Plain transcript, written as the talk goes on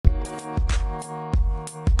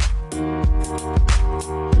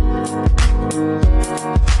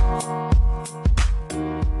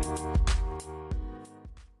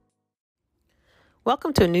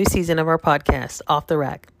Welcome to a new season of our podcast, Off the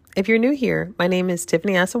Rack. If you're new here, my name is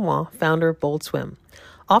Tiffany Asamoah, founder of Bold Swim.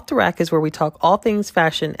 Off the Rack is where we talk all things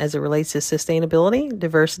fashion as it relates to sustainability,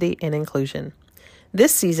 diversity, and inclusion.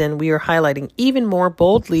 This season, we are highlighting even more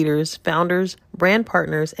bold leaders, founders, brand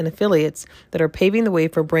partners, and affiliates that are paving the way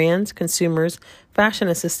for brands, consumers, fashion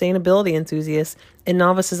and sustainability enthusiasts, and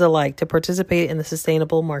novices alike to participate in the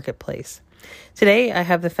sustainable marketplace. Today, I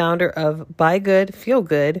have the founder of Buy Good, Feel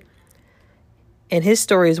Good, and his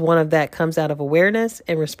story is one of that comes out of awareness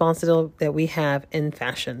and responsibility that we have in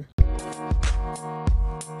fashion.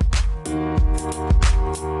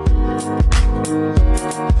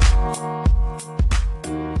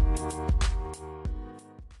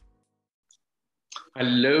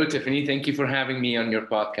 Hello, Tiffany. Thank you for having me on your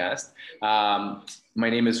podcast. My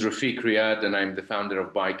name is Rafiq Riyad, and I'm the founder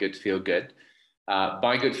of Buy Good, Feel Good.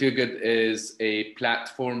 Buy Good, Feel Good is a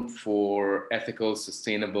platform for ethical,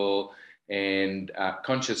 sustainable, and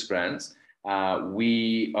conscious brands.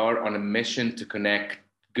 We are on a mission to connect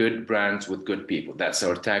good brands with good people. That's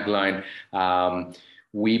our tagline.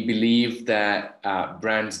 We believe that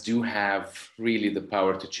brands do have really the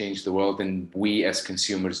power to change the world, and we as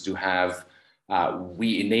consumers do have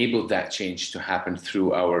we enable that change to happen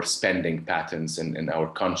through our spending patterns and our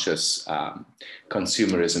conscious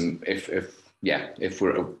consumerism. If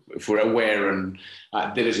we're aware and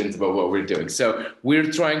diligent about what we're doing, so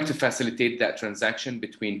we're trying to facilitate that transaction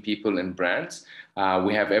between people and brands.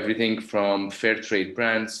 We have everything from fair trade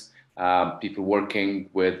brands, people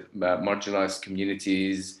working with marginalized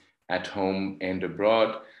communities at home and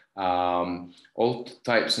abroad, all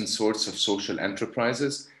types and sorts of social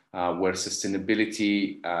enterprises. Where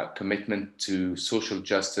sustainability, commitment to social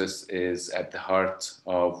justice is at the heart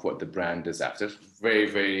of what the brand is after. Very,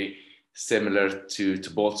 very similar to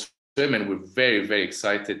Bold Swim, and we're very, very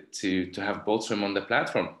excited to have Bold Swim on the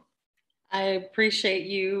platform. I appreciate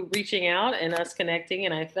you reaching out and us connecting,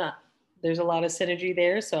 and I thought there's a lot of synergy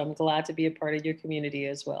there, so I'm glad to be a part of your community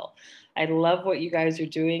as well. I love what you guys are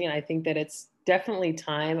doing, and I think that it's definitely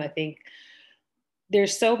time. I think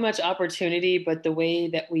there's so much opportunity, but the way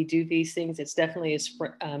that we do these things, it's definitely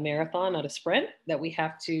a marathon, not a sprint, that we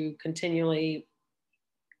have to continually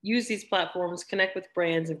use these platforms, connect with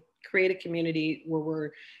brands, and create a community where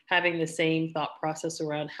we're having the same thought process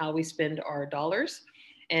around how we spend our dollars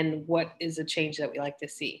and what is a change that we like to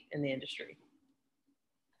see in the industry.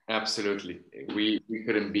 Absolutely. We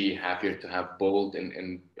couldn't be happier to have Bold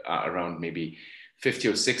and around maybe 50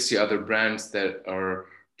 or 60 other brands that are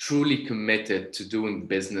truly committed to doing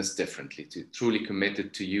business differently, to truly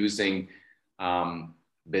committed to using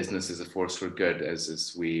business as a force for good,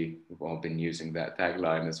 as we've all been using that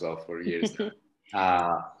tagline as well for years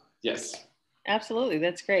now. Yes. Absolutely.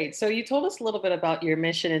 That's great. So you told us a little bit about your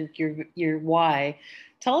mission and your why.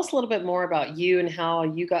 Tell us a little bit more about you and how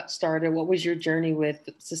you got started. What was your journey with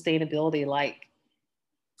sustainability like?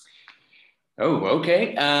 Oh,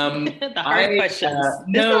 okay. The hard questions.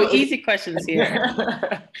 There's no easy questions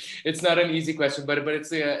here. It's not an easy question, but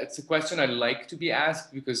it's a question I like to be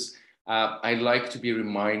asked because I like to be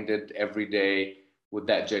reminded every day with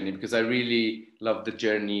that journey, because I really love the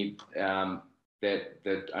journey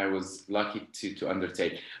that I was lucky to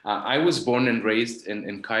undertake. I was born and raised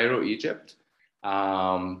in Cairo, Egypt,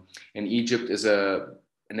 and Egypt is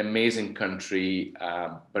an amazing country,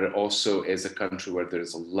 but it also is a country where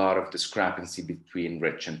there's a lot of discrepancy between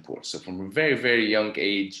rich and poor. So from a very, very young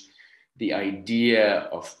age, the idea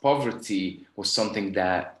of poverty was something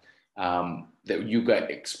that you got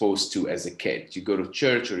exposed to as a kid. You go to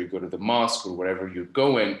church or you go to the mosque or wherever you're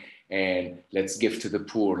going, and let's give to the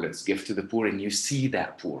poor, let's give to the poor. And you see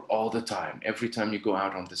that poor all the time. Every time you go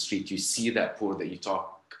out on the street, you see that poor that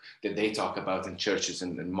they talk about in churches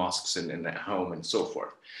and mosques and at home and so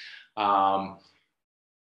forth.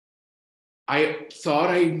 I thought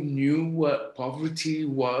I knew what poverty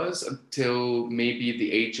was until maybe the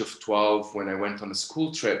age of 12, when I went on a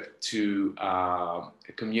school trip to a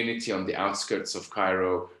community on the outskirts of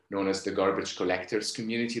Cairo known as the Garbage Collectors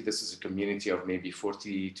Community. This is a community of maybe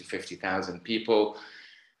 40 to 50,000 people,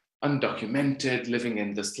 undocumented, living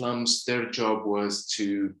in the slums. Their job was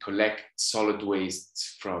to collect solid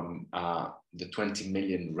waste from the 20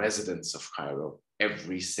 million residents of Cairo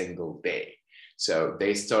every single day. So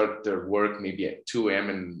they start their work maybe at 2 a.m.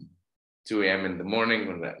 in the morning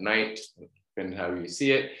or at night, depending how you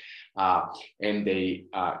see it. And they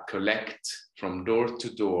collect from door to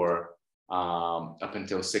door up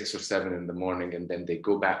until 6 or 7 in the morning. And then they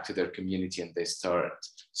go back to their community and they start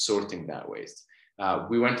sorting that waste.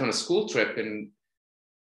 We went on a school trip, and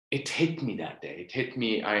it hit me that day. It hit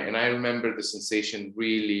me, and I remember the sensation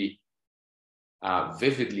really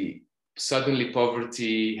vividly. suddenly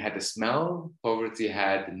poverty had a smell, poverty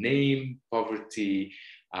had a name, poverty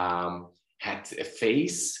had a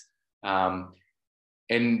face.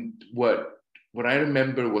 And what I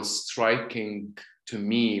remember was striking to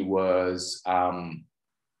me was the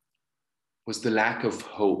lack of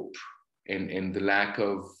hope and the lack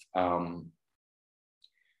of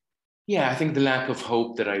I think the lack of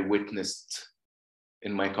hope that I witnessed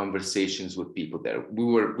in my conversations with people there. We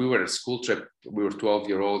were at a school trip. We were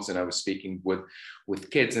 12-year-olds, and I was speaking with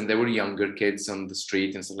kids, and there were younger kids on the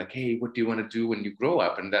street, and so like, hey, what do you want to do when you grow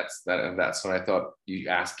up? And that's what I thought you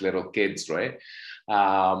ask little kids, right?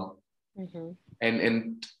 And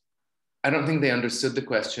I don't think they understood the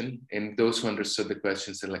question. And those who understood the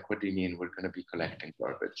question said, like, what do you mean we're going to be collecting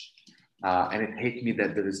garbage? And it hit me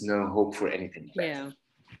that there is no hope for anything better.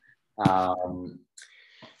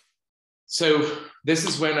 So this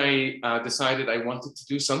is when I decided I wanted to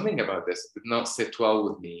do something about this. It did not sit well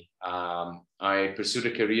with me. I pursued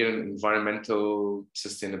a career in environmental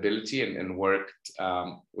sustainability and worked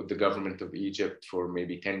with the government of Egypt for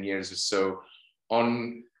maybe 10 years or so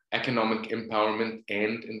on economic empowerment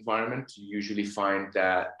and environment. You usually find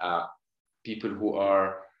that people who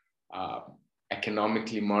are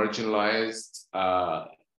economically marginalized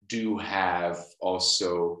do have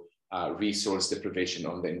also resource deprivation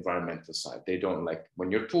on the environmental side. They don't, like, when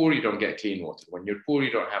you're poor, you don't get clean water. When you're poor,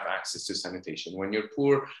 you don't have access to sanitation. When you're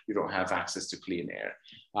poor, you don't have access to clean air.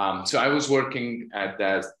 So I was working at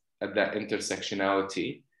that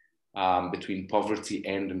intersectionality between poverty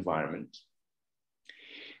and environment.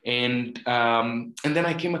 And then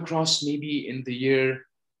I came across, maybe in the year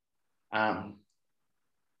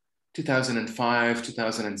 2005,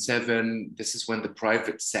 2007, this is when the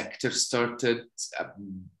private sector started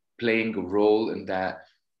playing a role in that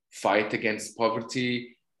fight against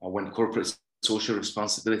poverty, when corporate social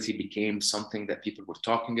responsibility became something that people were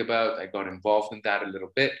talking about. I got involved in that a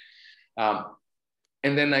little bit. And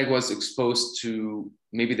then I was exposed to,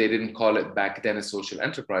 maybe they didn't call it back then a social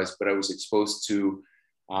enterprise, but I was exposed to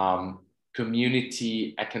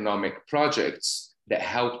community economic projects that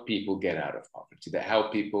help people get out of poverty, that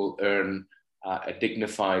help people earn a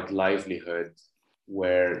dignified livelihood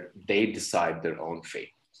where they decide their own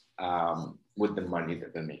fate with the money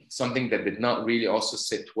that they make. Something that did not really also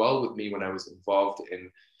sit well with me when I was involved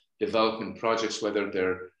in development projects, whether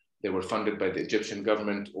they were funded by the Egyptian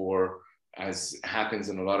government, or, as happens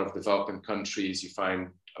in a lot of developing countries, you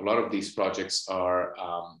find a lot of these projects are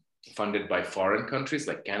funded by foreign countries,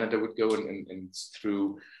 like Canada would go and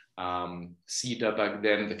through CEDA back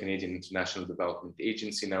then, the Canadian International Development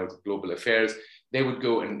Agency, now it's Global Affairs, they would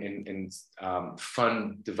go and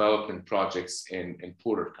fund development projects in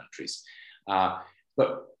poorer countries.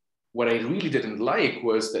 But what I really didn't like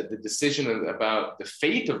was that the decision about the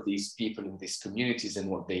fate of these people in these communities and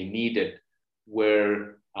what they needed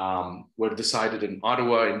were decided in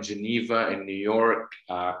Ottawa, in Geneva, in New York,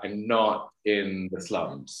 and not in the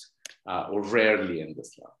slums, or rarely in the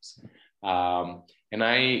slums. And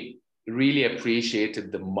I really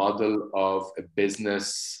appreciated the model of a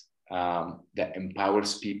business that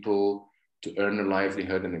empowers people to earn a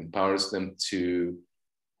livelihood and empowers them to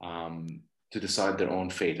decide their own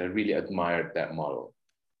fate. I really admired that model.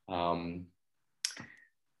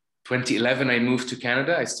 2011, I moved to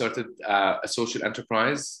Canada. I started a social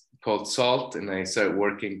enterprise called SALT, and I started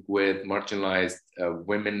working with marginalized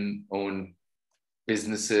women-owned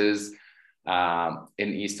businesses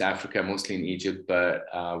in East Africa, mostly in Egypt, but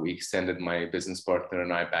we extended, my business partner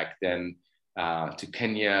and I back then, to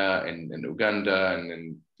Kenya and Uganda and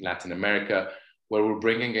in Latin America, where we're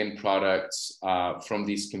bringing in products from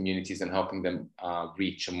these communities and helping them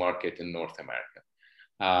reach a market in North America.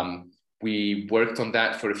 We worked on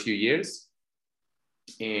that for a few years.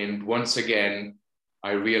 And once again,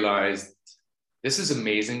 I realized this is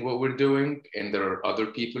amazing what we're doing. And there are other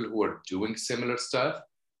people who are doing similar stuff.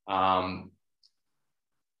 But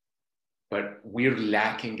we're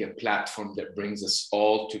lacking a platform that brings us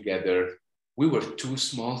all together. We were too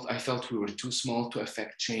small. I felt we were too small to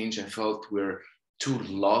affect change. I felt we're too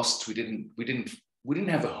lost. We didn't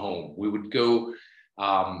have a home. We would go,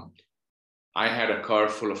 I had a car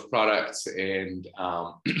full of products, and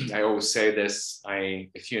I always say this,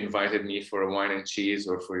 if you invited me for a wine and cheese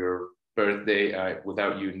or for your birthday,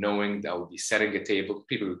 without you knowing, I would be setting a table.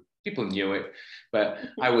 People knew it, but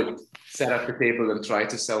I would set up the table and try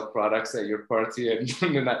to sell products at your party. And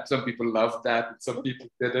some people loved that, and some people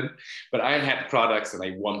didn't. But I had products and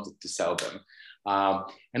I wanted to sell them.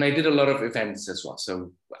 And I did a lot of events as well.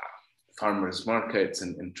 So farmers markets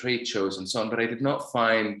and trade shows and so on. But I did not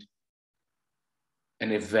find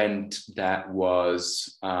an event that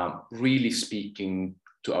was really speaking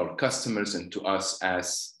to our customers and to us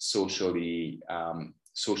as socially and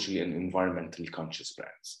environmentally conscious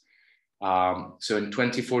brands. So in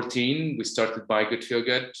 2014, we started Buy Good, Feel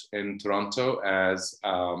Good in Toronto as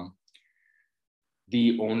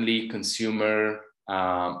the only consumer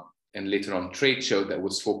and later on trade show that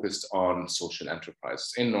was focused on social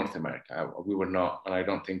enterprise in North America. We were not, and I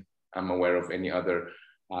don't think I'm aware of any other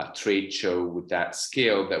trade show with that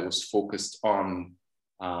scale that was focused on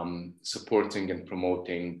supporting and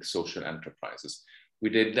promoting social enterprises. We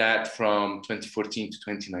did that from 2014 to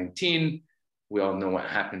 2019. We all know what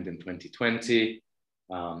happened in 2020.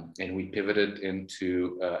 And we pivoted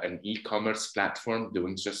into an e-commerce platform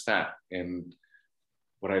doing just that. And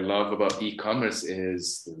what I love about e-commerce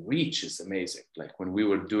is the reach is amazing. Like when we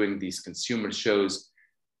were doing these consumer shows,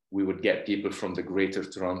 we would get people from the greater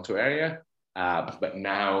Toronto area. But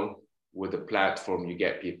now with the platform, you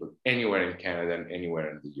get people anywhere in Canada and anywhere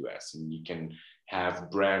in the US. And you can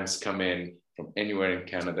have brands come in from anywhere in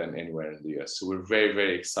Canada and anywhere in the US. So we're very,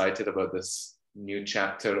 very excited about this new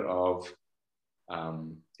chapter of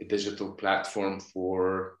a digital platform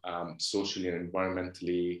for socially and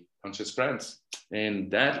environmentally conscious brands.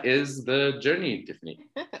 And that is the journey, Tiffany.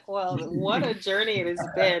 Well, what a journey it has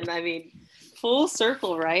been. I mean, full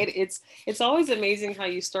circle, right? It's always amazing how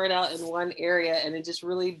you start out in one area and it just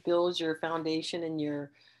really builds your foundation and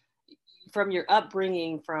from your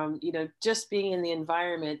upbringing, from, just being in the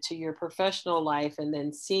environment to your professional life, and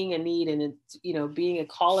then seeing a need and it, being a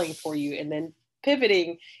calling for you, and then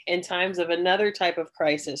pivoting in times of another type of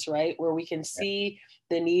crisis, right? Where we can see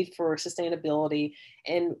the need for sustainability.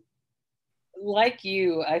 And like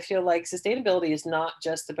you, I feel like sustainability is not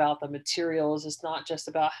just about the materials. It's not just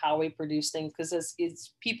about how we produce things, because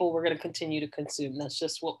it's people we're going to continue to consume. That's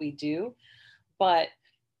just what we do. But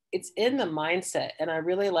it's in the mindset. And I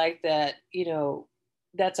really like that,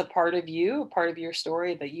 that's a part of you, a part of your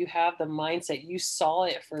story, that you have the mindset. You saw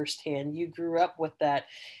it firsthand. You grew up with that.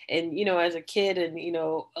 And, as a kid and,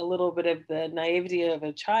 a little bit of the naivety of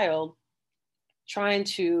a child trying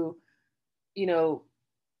to,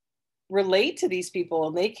 relate to these people,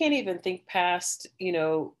 and they can't even think past,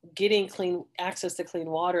 getting clean access to clean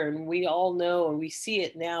water. And we all know, and we see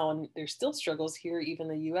it now, and there's still struggles here,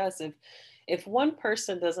 even in the US. If one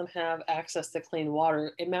person doesn't have access to clean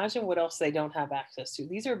water, imagine what else they don't have access to.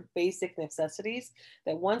 These are basic necessities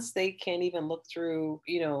that once they can't even look through,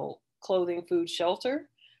 clothing, food, shelter,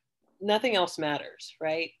 nothing else matters,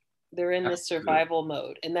 right? They're in this survival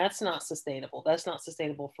mode, and that's not sustainable. That's not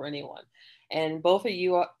sustainable for anyone. And both of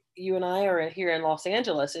you and I are here in Los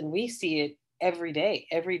Angeles, and we see it every day.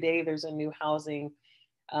 Every day there's a new housing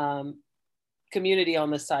community on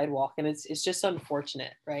the sidewalk, and it's just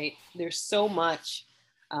unfortunate, right? There's so much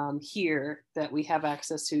here that we have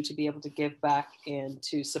access to be able to give back and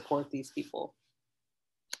to support these people.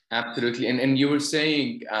 Absolutely. And you were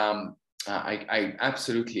saying, I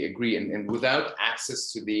absolutely agree. And without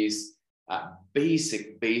access to these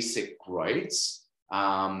basic rights,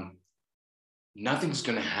 nothing's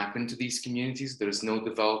going to happen to these communities. There is no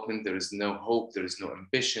development. There is no hope. There is no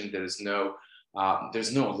ambition. There's no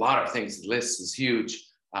a lot of things. The list is huge.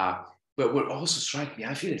 But what also strikes me,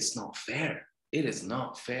 I feel it's not fair. It is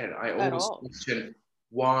not fair. I always question,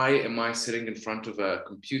 why am I sitting in front of a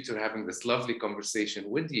computer having this lovely conversation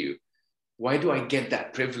with you? Why do I get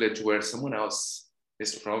that privilege where someone else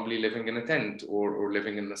is probably living in a tent or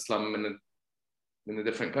living in a slum in a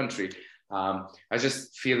different country? I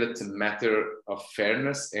just feel it's a matter of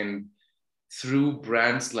fairness, and through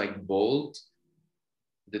brands like Bold,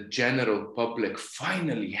 the general public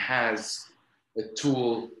finally has a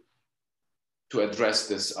tool to address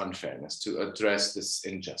this unfairness, to address this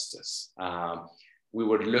injustice. We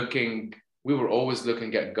were always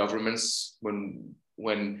looking at governments when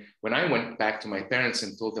I went back to my parents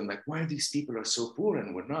and told them, like, why these people are so poor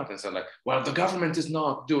and we're not? And so like, well, the government is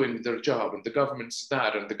not doing their job, and the government's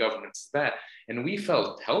that, and the government's that. And we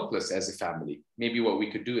felt helpless as a family. Maybe what we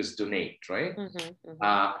could do is donate, right? Mm-hmm,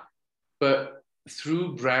 mm-hmm. But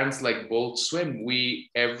through brands like Bold Swim, we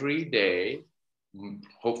every day,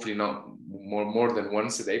 hopefully not more than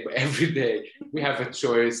once a day, but every day we have a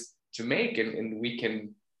choice to make, and we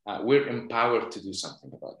can, we're empowered to do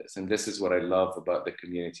something about this. And this is what I love about the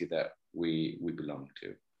community that we belong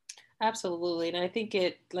to. Absolutely. And I think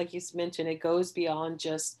it, like you mentioned, it goes beyond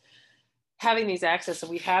just having these access, and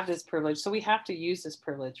we have this privilege. So we have to use this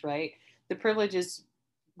privilege, right? The privilege is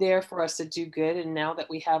there for us to do good. And now that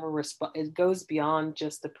we have it goes beyond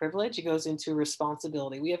just the privilege. It goes into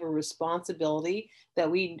responsibility. We have a responsibility that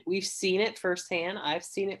we've seen it firsthand. I've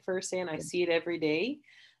seen it firsthand. I see it every day.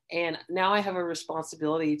 And now I have a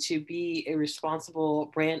responsibility to be a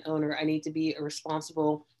responsible brand owner. I need to be a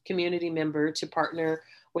responsible community member to partner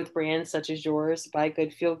with brands such as yours, Buy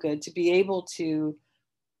Good, Feel Good, to be able to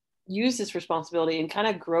use this responsibility and kind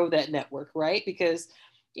of grow that network, right? Because,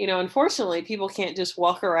 unfortunately, people can't just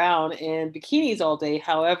walk around in bikinis all day.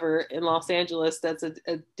 However, in Los Angeles, that's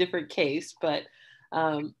a different case. But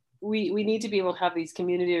we need to be able to have these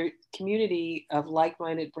community of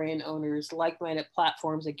like-minded brand owners, like-minded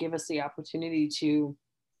platforms that give us the opportunity to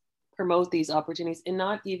promote these opportunities, and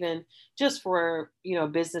not even just for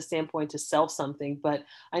business standpoint to sell something. But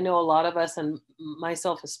I know a lot of us, and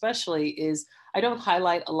myself especially, is I don't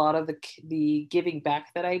highlight a lot of the giving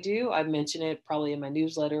back that I do. I mention it probably in my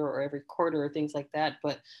newsletter or every quarter or things like that,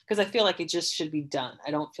 but because I feel like it just should be done.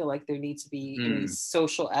 I don't feel like there needs to be any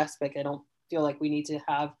social aspect. I don't feel like we need to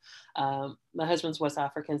have my husband's West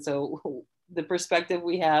African, so the perspective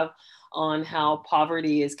we have on how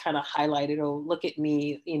poverty is kind of highlighted. Oh, look at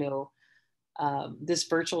me, this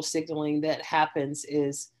virtual signaling that happens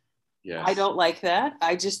is, yes. I don't like that.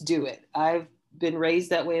 I just do it. I've been raised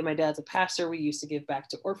that way. My dad's a pastor. We used to give back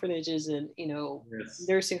to orphanages and, yes.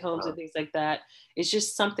 nursing homes and things like that. It's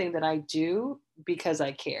just something that I do because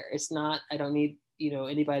I care. It's not, I don't need,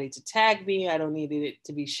 anybody to tag me. I don't need it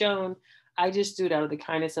to be shown. I just do it out of the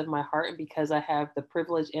kindness of my heart and because I have the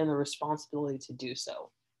privilege and the responsibility to do so.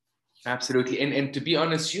 Absolutely. And to be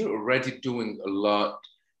honest, you're already doing a lot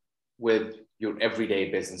with your everyday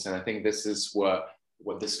business. And I think this is what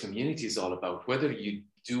this community is all about. Whether you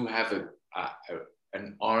do have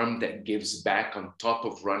an arm that gives back on top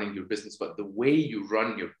of running your business, but the way you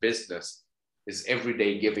run your business is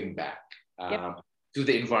everyday giving back to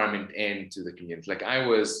the environment and to the community. Like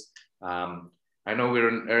I know we're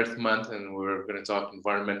in Earth Month and we're going to talk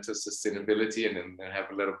environmental sustainability and have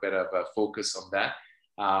a little bit of a focus on that.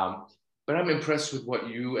 But I'm impressed with what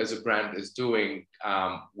you as a brand is doing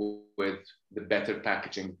with the Better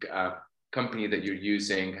Packaging company that you're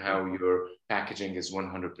using, how your packaging is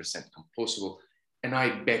 100% compostable. And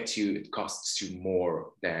I bet you it costs you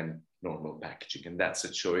more than normal packaging. And that's a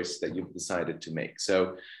choice that you've decided to make.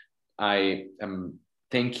 So I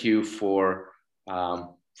thank you for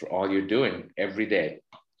all you're doing every day.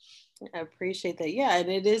 I appreciate that. Yeah, and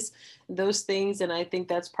it is those things. And I think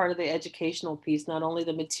that's part of the educational piece, not only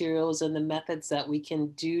the materials and the methods that we can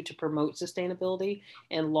do to promote sustainability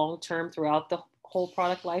and long-term throughout the whole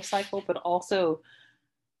product life cycle, but also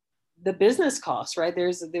the business costs, right?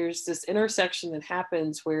 There's this intersection that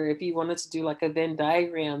happens where if you wanted to do like a Venn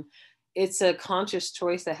diagram, it's a conscious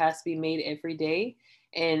choice that has to be made every day.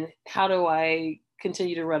 And how do I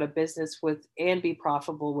continue to run a business with and be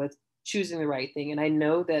profitable with choosing the right thing? And I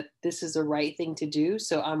know that this is the right thing to do.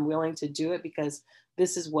 So I'm willing to do it because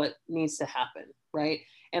this is what needs to happen, right?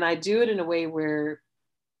 And I do it in a way where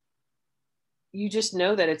you just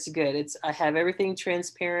know that it's good. I have everything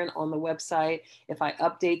transparent on the website. If I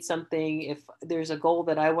update something, if there's a goal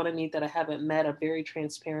that I want to meet that I haven't met, I'm very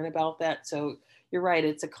transparent about that. So you're right.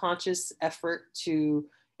 It's a conscious effort to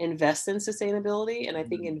invest in sustainability. And I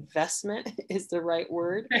think investment is the right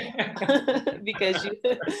word because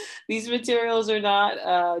these materials are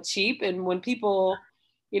not cheap. And when people,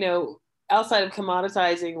 outside of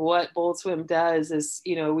commoditizing what Bold Swim does is,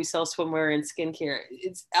 we sell swimwear and skincare.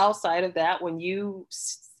 It's outside of that. When you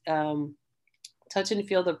touch and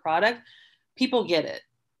feel the product, people get it.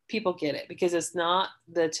 People get it because it's not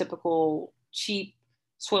the typical cheap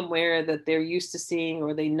swimwear that they're used to seeing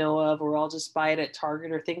or they know of, or I'll just buy it at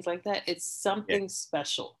Target or things like that. It's something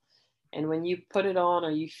special. And when you put it on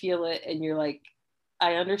or you feel it and you're like,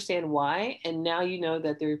 I understand why. And now you know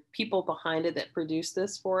that there are people behind it that produce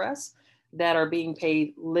this for us that are being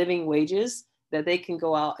paid living wages, that they can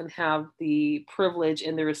go out and have the privilege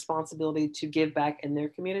and the responsibility to give back in their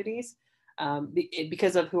communities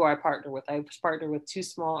because of who I partner with. I partner with 2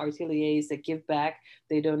 small ateliers that give back.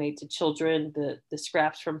 They donate to children the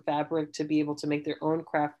scraps from fabric to be able to make their own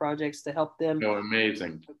craft projects to help them. Oh,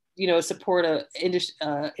 amazing. Support a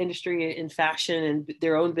industry in fashion and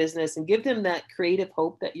their own business and give them that creative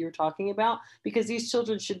hope that you're talking about, because these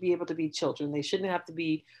children should be able to be children. They shouldn't have to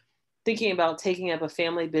be thinking about taking up a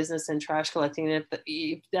family business and trash collecting.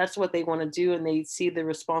 If that's what they want to do and they see the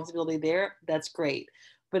responsibility there, that's great.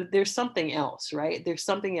 But there's something else, right? There's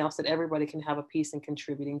something else that everybody can have a piece in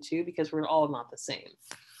contributing to, because we're all not the same.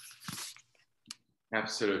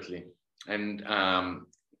 Absolutely. And I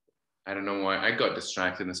don't know why I got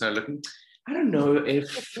distracted and started looking. I don't know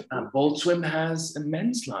if Bold Swim has a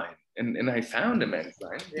men's line. And I found a men's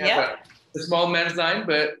line. Yeah. A small men's line,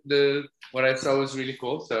 but what I saw was really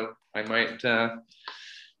cool. So I might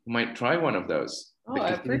try one of those. Oh, I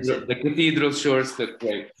appreciate it. The cathedral shorts look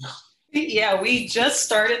great. Yeah, we just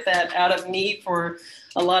started that out of need for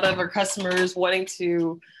a lot of our customers wanting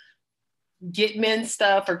to get men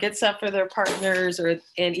stuff or get stuff for their partners, or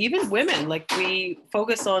and even women. Like, we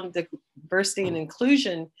focus on diversity and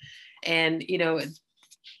inclusion, and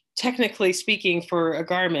technically speaking, for a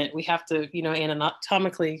garment we have to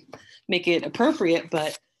anatomically make it appropriate,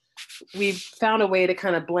 but we've found a way to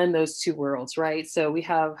kind of blend those two worlds, right? So we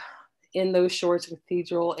have in those shorts,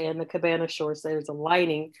 cathedral and the cabana shorts, there's a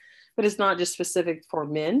lining, but it's not just specific for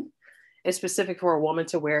men. It's specific for a woman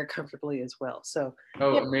to wear it comfortably as well. So,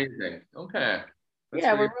 oh, yeah. Amazing. Okay.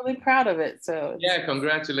 We're really proud of it. So yeah,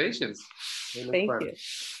 congratulations. Thank you.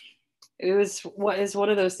 It was one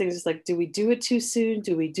of those things. It's like, do we do it too soon?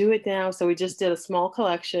 Do we do it now? So we just did a small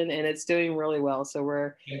collection, and it's doing really well. So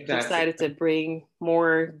we're excited to bring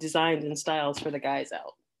more designs and styles for the guys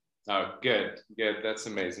out. Oh, good. That's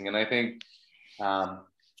amazing. And I think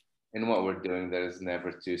in what we're doing, there is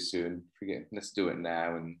never too soon. Let's do it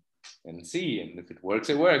now and see. And if it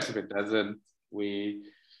works, it works. If it doesn't, we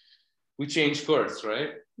change course,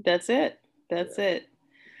 right? That's it.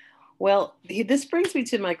 Well, this brings me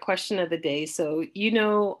to my question of the day. So,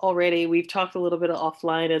 already we've talked a little bit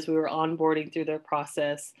offline as we were onboarding through their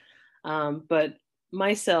process. But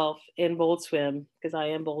myself and Bold Swim, because I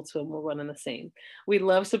am Bold Swim, we're one and the same. We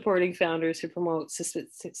love supporting founders who promote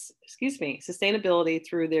sustainability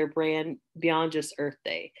through their brand beyond just Earth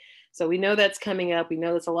Day. So we know that's coming up. We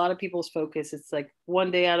know that's a lot of people's focus. It's like one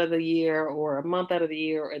day out of the year or a month out of the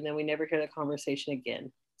year, and then we never hear the conversation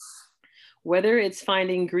again. Whether it's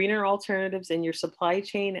finding greener alternatives in your supply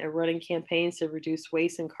chain and running campaigns to reduce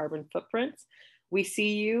waste and carbon footprints, we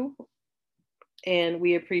see you and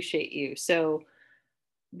we appreciate you. So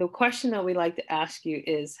the question that we like to ask you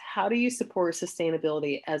is, how do you support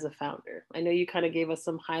sustainability as a founder? I know you kind of gave us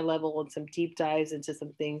some high level and some deep dives into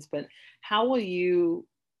some things, but how will you,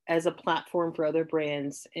 as a platform for other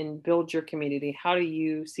brands and build your community, how do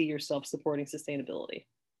you see yourself supporting sustainability?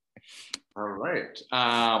 All right.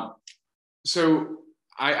 So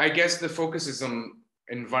I guess the focus is on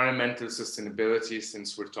environmental sustainability,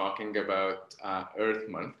 since we're talking about Earth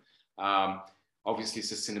Month. Obviously,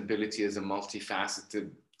 sustainability is a multifaceted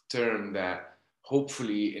term that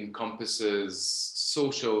hopefully encompasses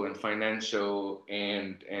social and financial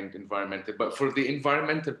and environmental. But for the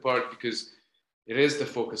environmental part, because it is the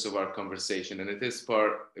focus of our conversation, and it is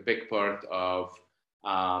a big part of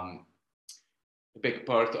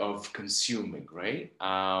consuming, right?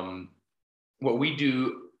 What we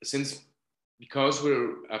do, because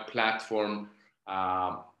we're a platform,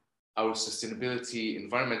 our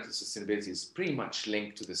environmental sustainability is pretty much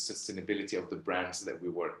linked to the sustainability of the brands that we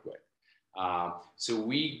work with. So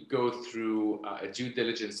we go through a due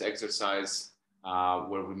diligence exercise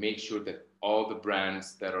where we make sure that all the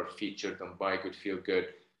brands that are featured on Buy Good, Feel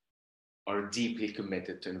Good are deeply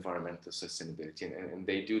committed to environmental sustainability. And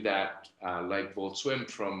they do that like Bold Swim,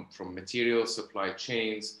 from material supply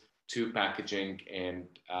chains to packaging and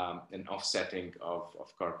offsetting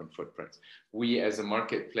of carbon footprints. We, as a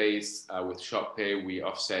marketplace with ShopPay, we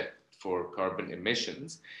offset for carbon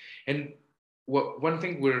emissions. And one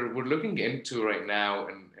thing we're looking into right now,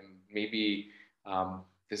 and maybe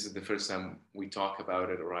this is the first time we talk about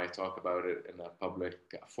it, or I talk about it in a public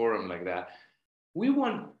forum like that, we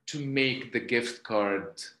want to make the gift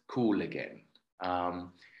card cool again.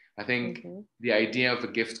 I think the idea of a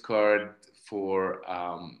gift card for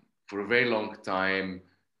a very long time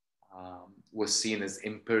was seen as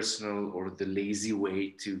impersonal or the lazy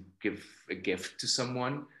way to give a gift to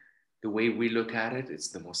someone. The way we look at it, it's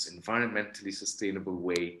the most environmentally sustainable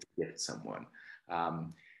way to gift someone.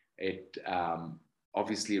 It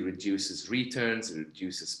obviously reduces returns, it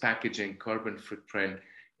reduces packaging, carbon footprint,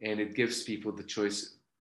 and it gives people the choice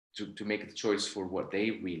to make the choice for what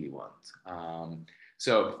they really want.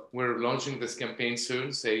 So we're launching this campaign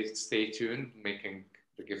soon. Stay tuned, making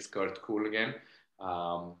the gift card cool again.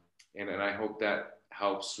 And I hope that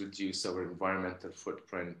helps reduce our environmental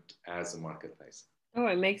footprint as a marketplace. Oh,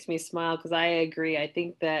 it makes me smile because I agree. I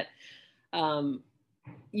think that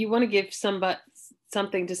you want to give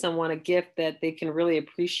something to someone, a gift that they can really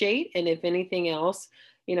appreciate. And if anything else,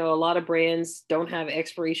 a lot of brands don't have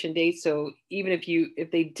expiration dates. So even if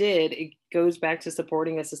they did, it goes back to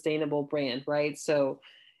supporting a sustainable brand, right? So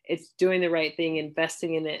it's doing the right thing,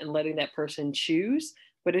 investing in it and letting that person choose.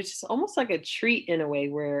 But it's just almost like a treat in a way,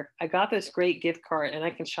 where I got this great gift card and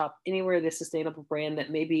I can shop anywhere this sustainable brand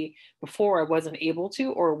that maybe before I wasn't able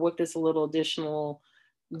to, or with this little additional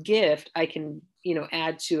gift, I can,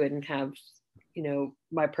 add to it and have,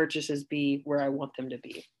 my purchases be where I want them to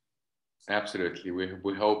be. Absolutely. We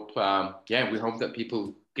hope, we hope that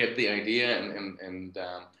people get the idea and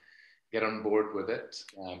get on board with it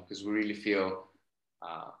because we really feel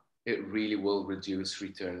it really will reduce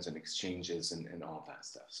returns and exchanges and all that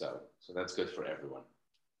stuff. So that's good for everyone.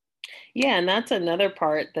 Yeah, and that's another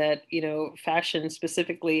part that, fashion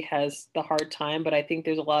specifically has the hard time, but I think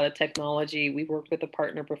there's a lot of technology. We worked with a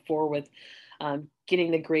partner before with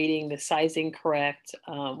getting the grading, the sizing correct,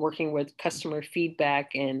 working with customer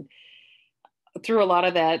feedback. And through a lot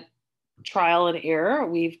of that trial and error,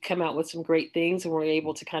 we've come out with some great things, and we're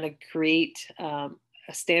able to kind of create a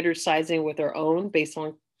standard sizing with our own based on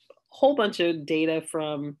a whole bunch of data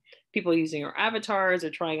from people using our avatars or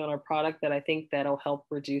trying on our product that I think that'll help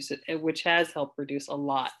reduce it, which has helped reduce a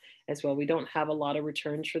lot as well. We don't have a lot of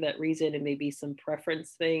returns for that reason, and maybe some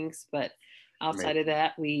preference things, but outside of Amazing.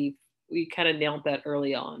 that, we kind of nailed that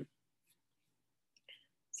early on.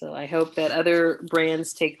 So I hope that other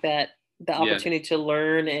brands take the Yeah, opportunity to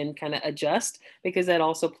learn and kind of adjust, because that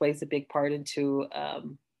also plays a big part into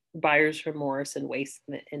buyer's remorse and waste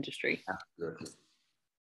in the industry. absolutely.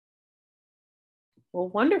 Well,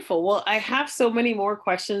 wonderful. Well, I have so many more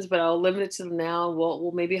questions, but I'll limit it to them now.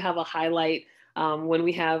 We'll maybe have a highlight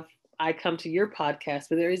when I come to your podcast.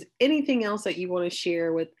 But there is anything else that you want to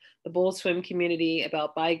share with the Bold Swim community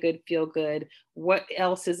about Buy Good, Feel Good? What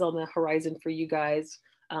else is on the horizon for you guys?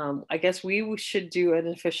 I guess we should do an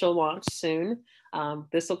official launch soon.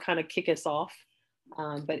 This will kind of kick us off.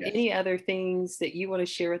 But Yes. any other things that you want to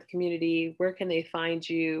share with the community? Where can they find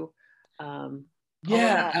you? All of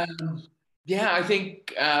that. Yeah, yeah. I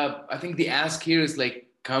think the ask here is like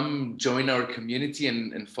come join our community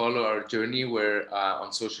and follow our journey. We're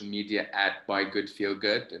on social media at Buy Good Feel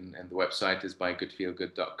Good, and the website is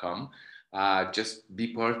buygoodfeelgood.com. Just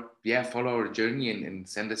be part, yeah. Follow our journey and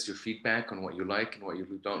send us your feedback on what you like and what you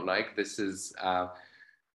don't like. This is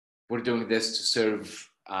we're doing this to serve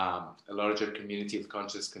a larger community of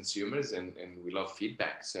conscious consumers, and we love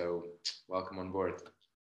feedback. So welcome on board.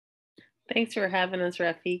 Thanks for having us,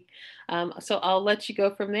 Rafiq. So I'll let you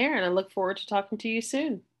go from there, and I look forward to talking to you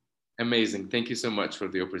soon. Amazing. Thank you so much for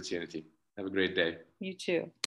the opportunity. Have a great day. You too.